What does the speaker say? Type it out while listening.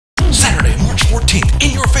14th,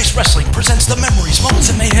 In Your Face Wrestling presents the Memories, Moments,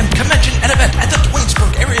 and Mayhem Convention and event at the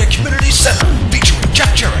Duanesburg Area Community Center, featuring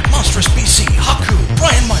Jarrett, Monstrous BC, Haku,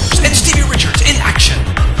 Brian Myers, and Stevie Richards in action.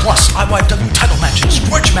 Plus, IYW title matches,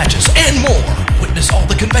 grudge matches, and more. Witness all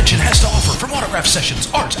the convention has to offer from autograph sessions,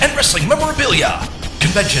 art, and wrestling memorabilia.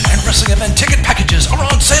 Convention and wrestling event ticket packages are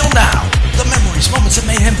on sale now. The Memories, Moments, and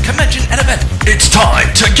Mayhem Convention and event. It's time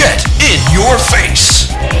to get in your face.